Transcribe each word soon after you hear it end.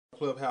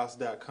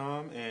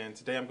Clubhouse.com, and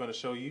today I'm going to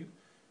show you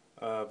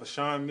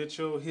Vashawn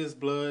Mitchell, His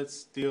Blood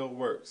Still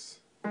Works.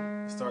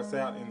 It starts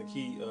out in the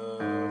key of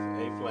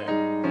A flat.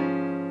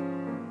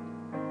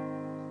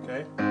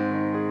 Okay?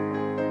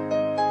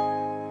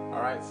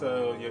 Alright,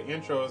 so your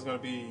intro is going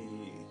to be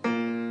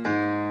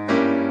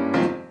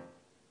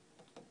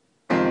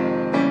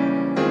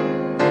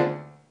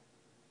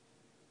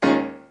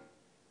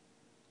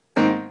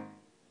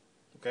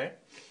okay?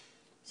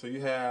 So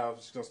you have,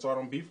 it's going to start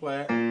on B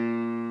flat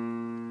in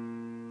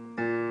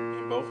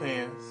both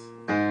hands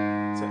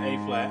to A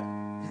flat.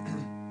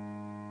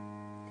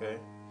 Okay?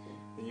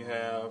 Then you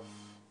have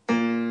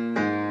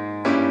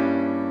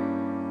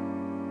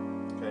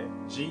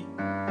G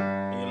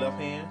in your left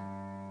hand,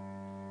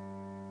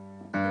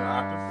 in an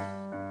octave,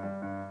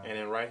 and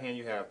in right hand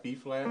you have B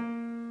flat,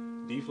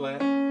 D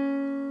flat,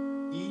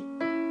 E,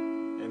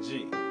 and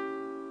G.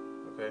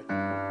 Okay?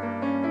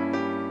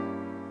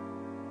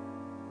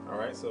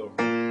 Alright, so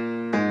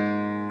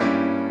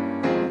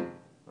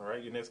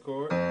alright, your next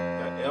chord,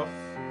 got F,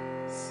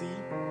 C,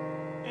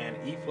 and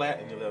E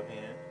flat in your left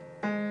hand,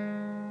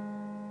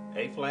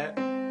 A flat,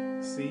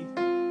 C,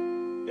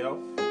 F,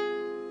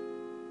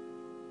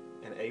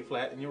 and A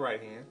flat in your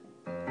right hand.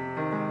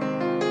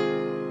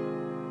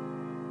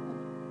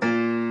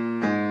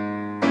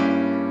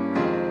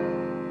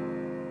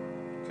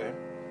 Okay,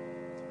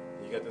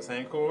 you got the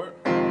same chord.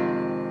 You're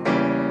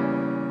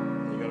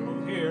going to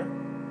move here,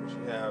 which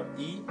you have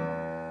E,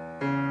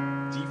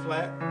 G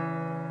flat,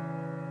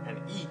 and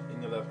E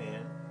in your left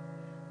hand.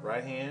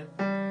 Right hand,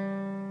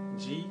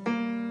 G,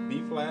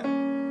 B flat,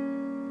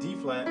 D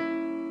flat,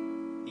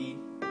 E,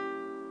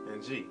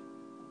 and G.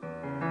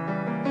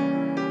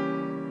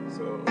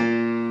 So,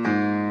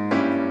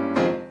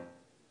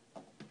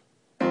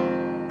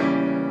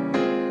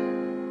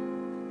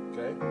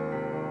 okay.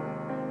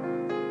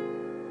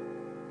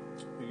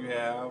 You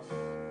have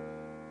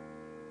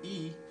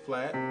E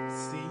flat,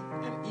 C,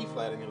 and E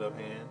flat in your left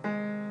hand.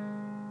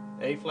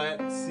 A flat,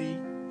 C,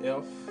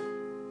 F,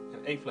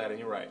 and A flat in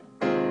your right.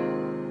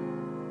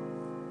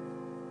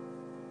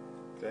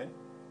 Okay.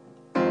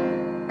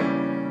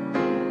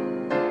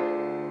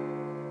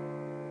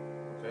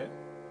 Okay.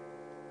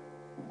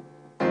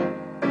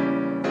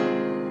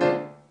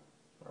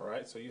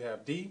 Alright, so you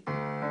have D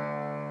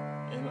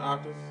in the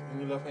octave in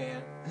your left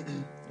hand.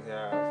 You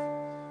have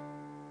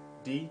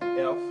D, F,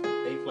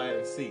 A flat,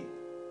 and C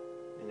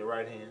in your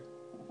right hand.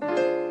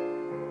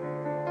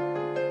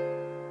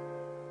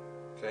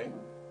 Okay.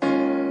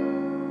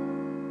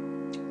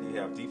 You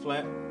have D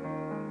flat,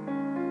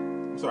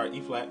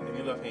 E flat in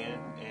your left hand,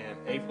 and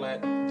A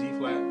flat, D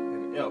flat,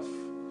 and F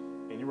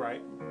in your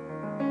right.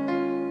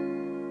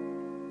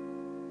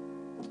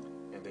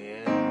 And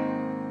then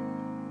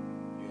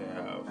you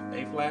have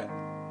A flat,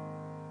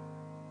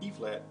 E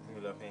flat in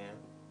your left hand,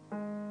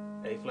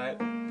 A flat,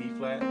 B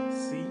flat,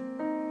 C,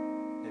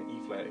 and E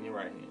flat in your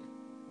right hand.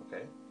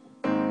 Okay?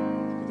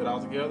 Put that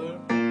all together.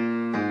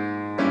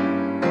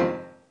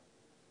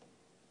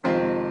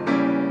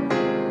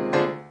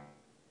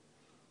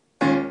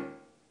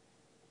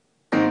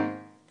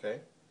 Okay.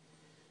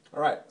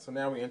 Alright, so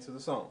now we enter the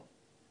song.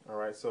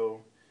 Alright,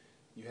 so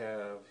you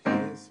have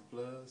His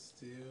blood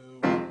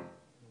still.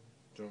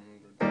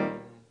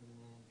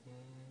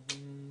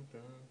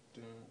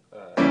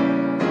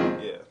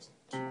 Yeah.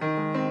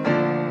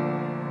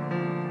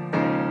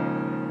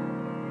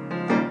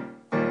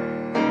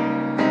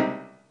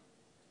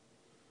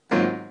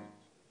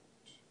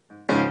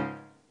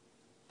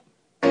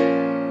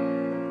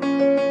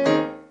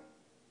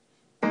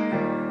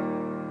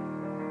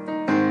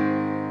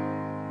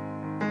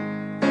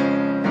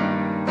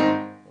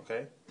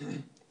 Okay,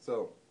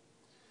 so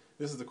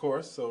this is the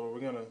chorus, so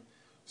we're going to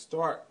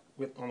start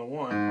with on the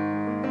one,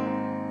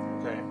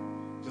 okay,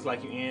 just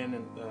like you end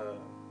in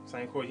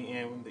same chord you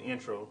end with the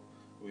intro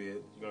with,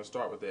 you're going to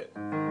start with that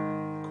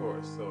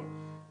chorus. So,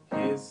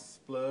 His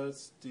blood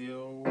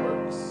still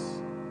works.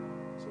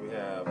 So we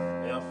have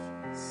F,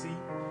 C,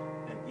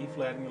 and E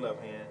flat in your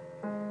left hand,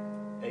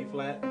 A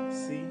flat,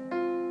 C,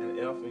 and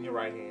F in your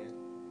right hand.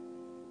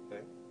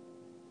 Okay,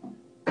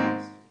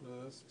 His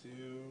blood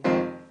still.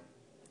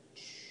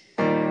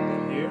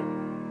 Here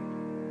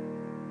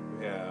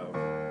we have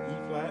E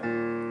flat,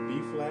 B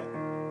flat,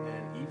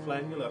 and E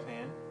flat in your left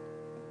hand,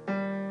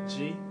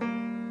 G,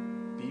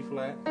 B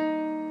flat,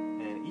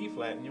 and E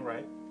flat in your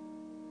right.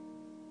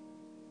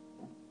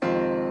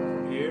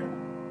 From here,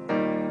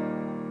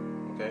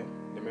 okay,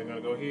 then we're going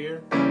to go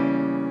here.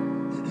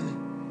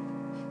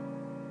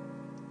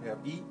 We have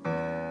E,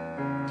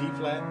 D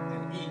flat,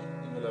 and E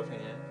in your left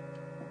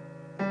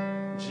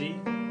hand,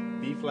 G,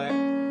 B flat,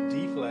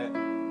 D flat, E,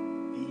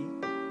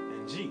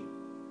 and G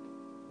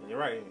in your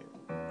right hand.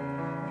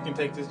 You can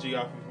take this G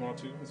off if you want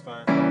to, it's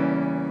fine.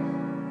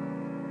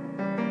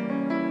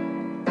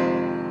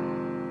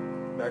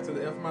 Back to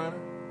the F minor.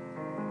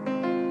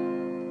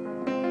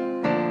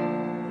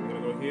 We're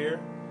going to go here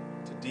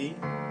to D,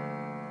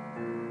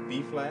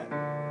 B flat,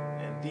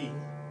 and D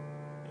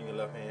in your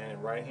left hand,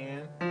 and right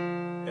hand,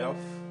 F,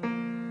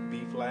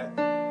 B flat,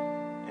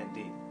 and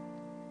D.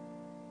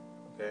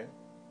 Okay.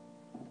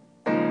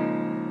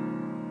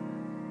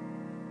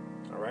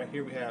 All right,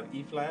 here we have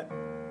E flat,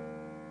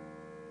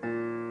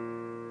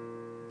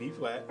 B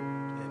flat,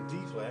 and D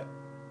flat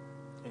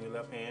in your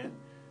left hand.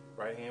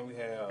 Right hand we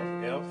have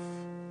F,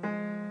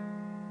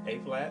 A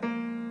flat,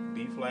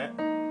 B flat,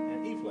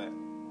 and E flat.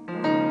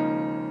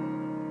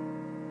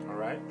 All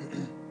right.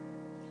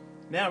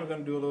 Now we're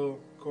going to do a little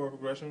chord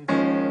progression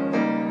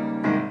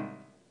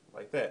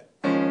like that.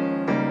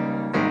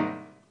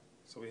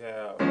 So we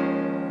have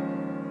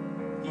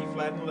E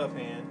flat in the left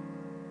hand,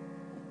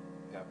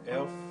 we have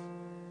F,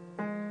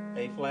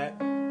 A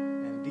flat,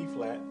 and D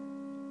flat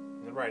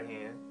in the right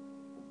hand.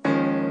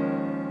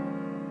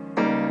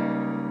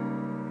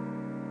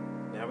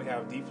 Now we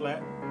have D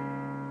flat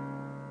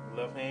in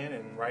the left hand,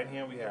 and right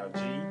hand we have G,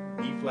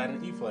 E flat,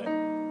 and E flat.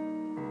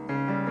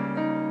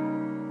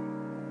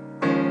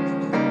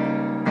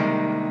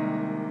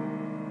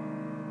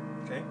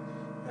 Okay,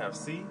 I have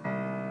C in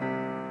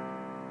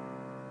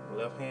the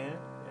left hand,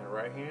 and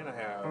right hand I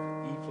have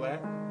E flat,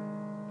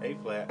 A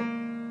flat,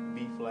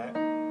 B flat,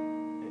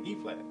 and E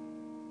flat.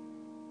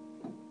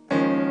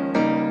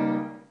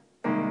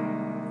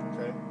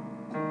 Okay.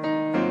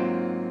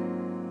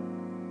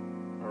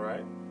 All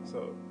right.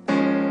 So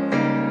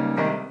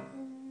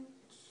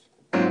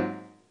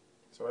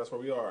that's where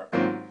we are.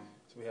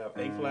 So we have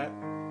A flat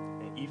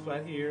and E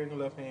flat here in the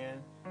left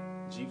hand,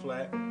 G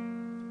flat,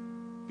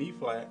 B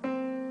flat,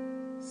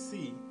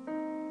 C.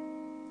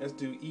 Let's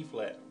do E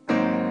flat,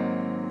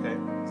 okay,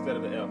 instead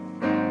of the F.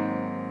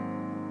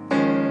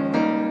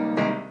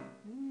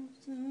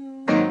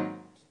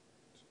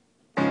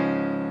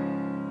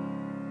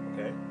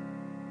 Okay.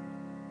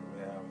 We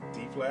have D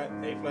flat,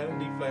 A flat, and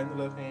D flat in the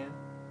left hand.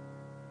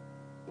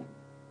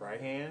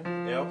 Right hand,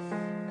 F,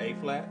 A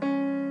flat,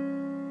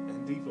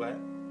 and D flat.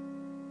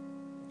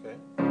 Okay.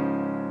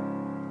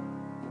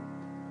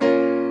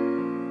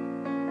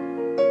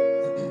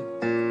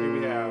 Here we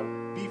have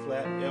B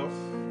flat, F,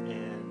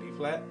 and D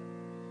flat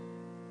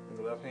in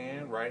the left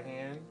hand. Right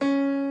hand,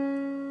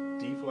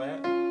 D flat,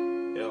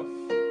 F,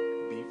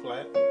 B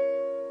flat,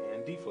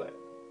 and D flat.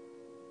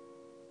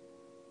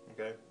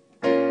 Okay.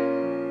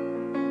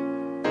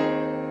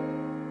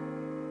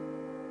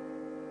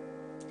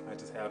 I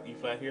just have E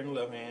flat here in the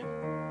left hand.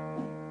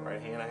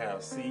 Right hand I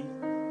have C,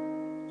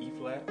 E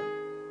flat,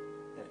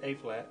 and A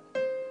flat,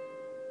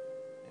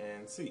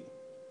 and C.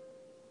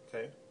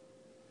 Okay.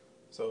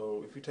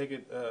 So if you take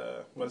it,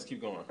 well, let's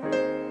keep going.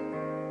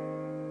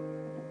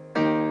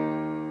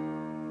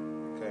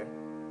 Okay.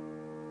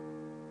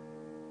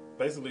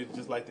 Basically,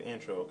 just like the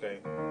intro.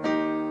 Okay.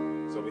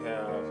 So we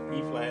have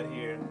E flat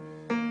here,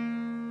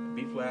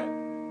 B flat,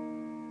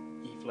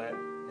 E flat,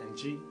 and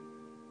G.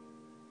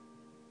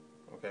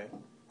 Okay.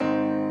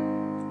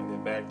 And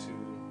then back to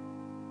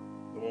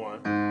the one,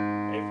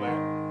 A flat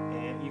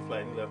and E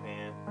flat in your left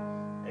hand,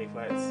 A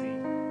flat, C,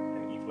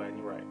 and E flat in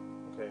your right.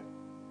 Okay.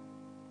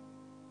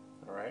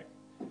 All right.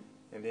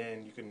 And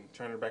then you can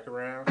turn it back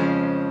around.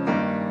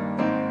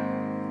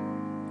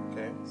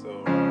 Okay. So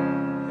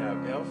you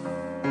have F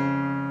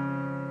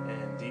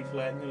and D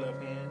flat in your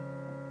left hand,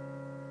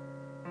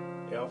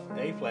 F,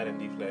 A flat, and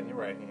D flat in your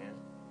right hand.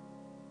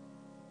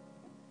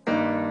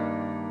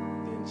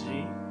 Then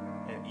G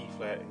and E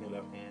flat in your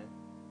left hand.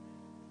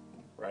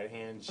 Right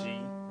hand, G,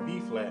 B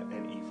flat,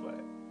 and E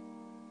flat.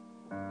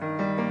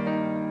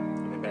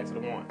 And then back to the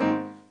one.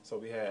 So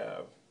we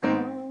have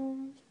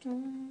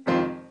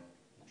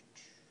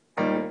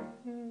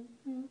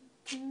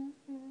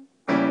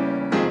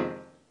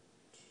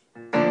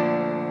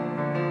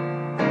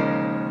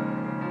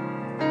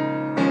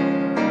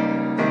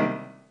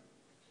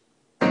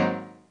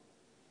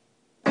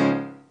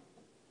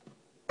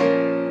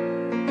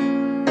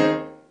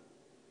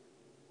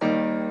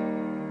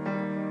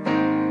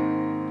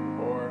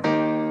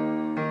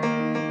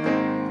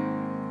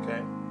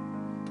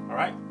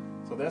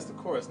so that's the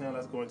chorus. Now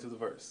let's go into the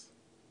verse.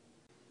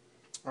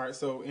 All right,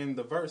 so in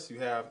the verse you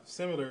have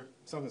something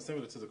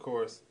similar to the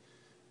chorus,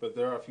 but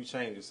there are a few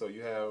changes. So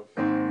you have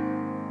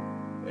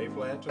A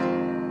flat to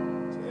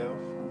F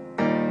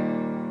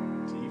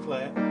to E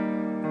flat.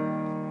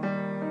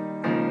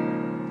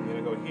 You're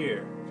gonna go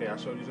here. Okay, I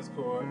showed you this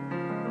chord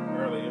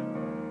earlier.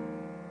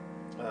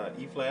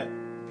 E flat,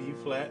 B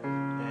flat,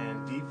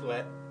 and D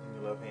flat in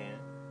your left hand.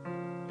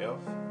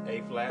 F,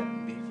 A flat,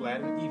 B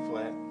flat, and E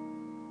flat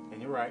in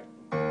your right.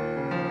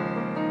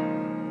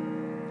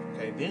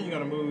 Okay, then you're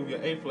going to move your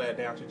A flat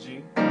down to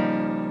G.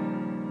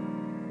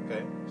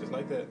 Okay, just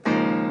like that.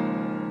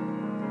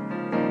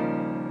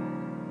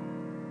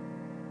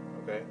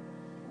 Okay.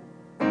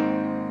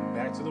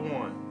 Back to the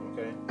one,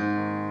 okay?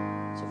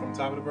 So from the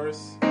top of the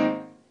verse.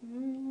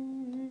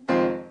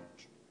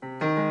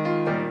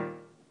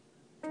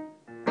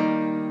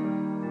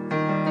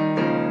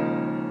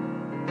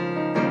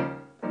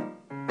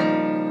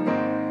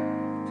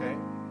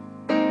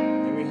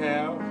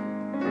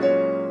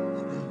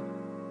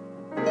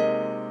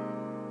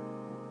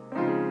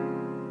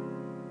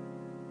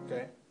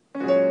 Okay.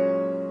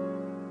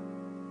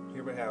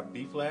 Then we have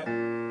B flat,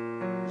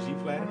 G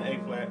flat, and A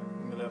flat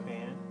in the left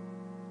hand,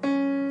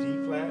 D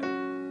flat,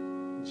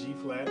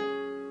 flat,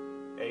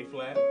 A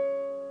flat,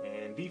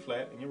 and D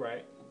flat in your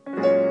right.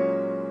 And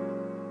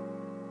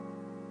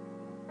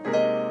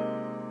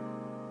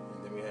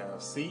then we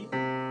have C,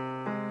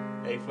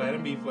 A flat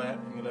and B flat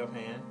in your left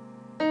hand,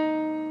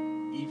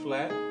 E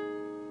flat,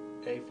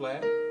 A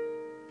flat,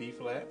 B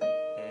flat,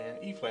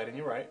 and E flat in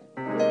your right.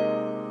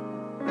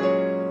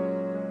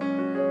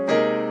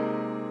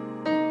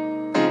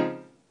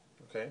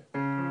 Okay.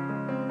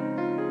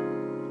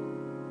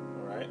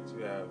 Alright, so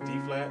you have D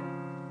flat,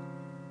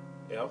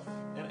 F,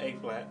 and A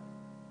flat.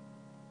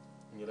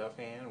 In your left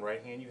hand,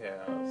 right hand you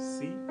have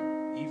C,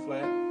 E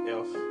flat,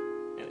 F,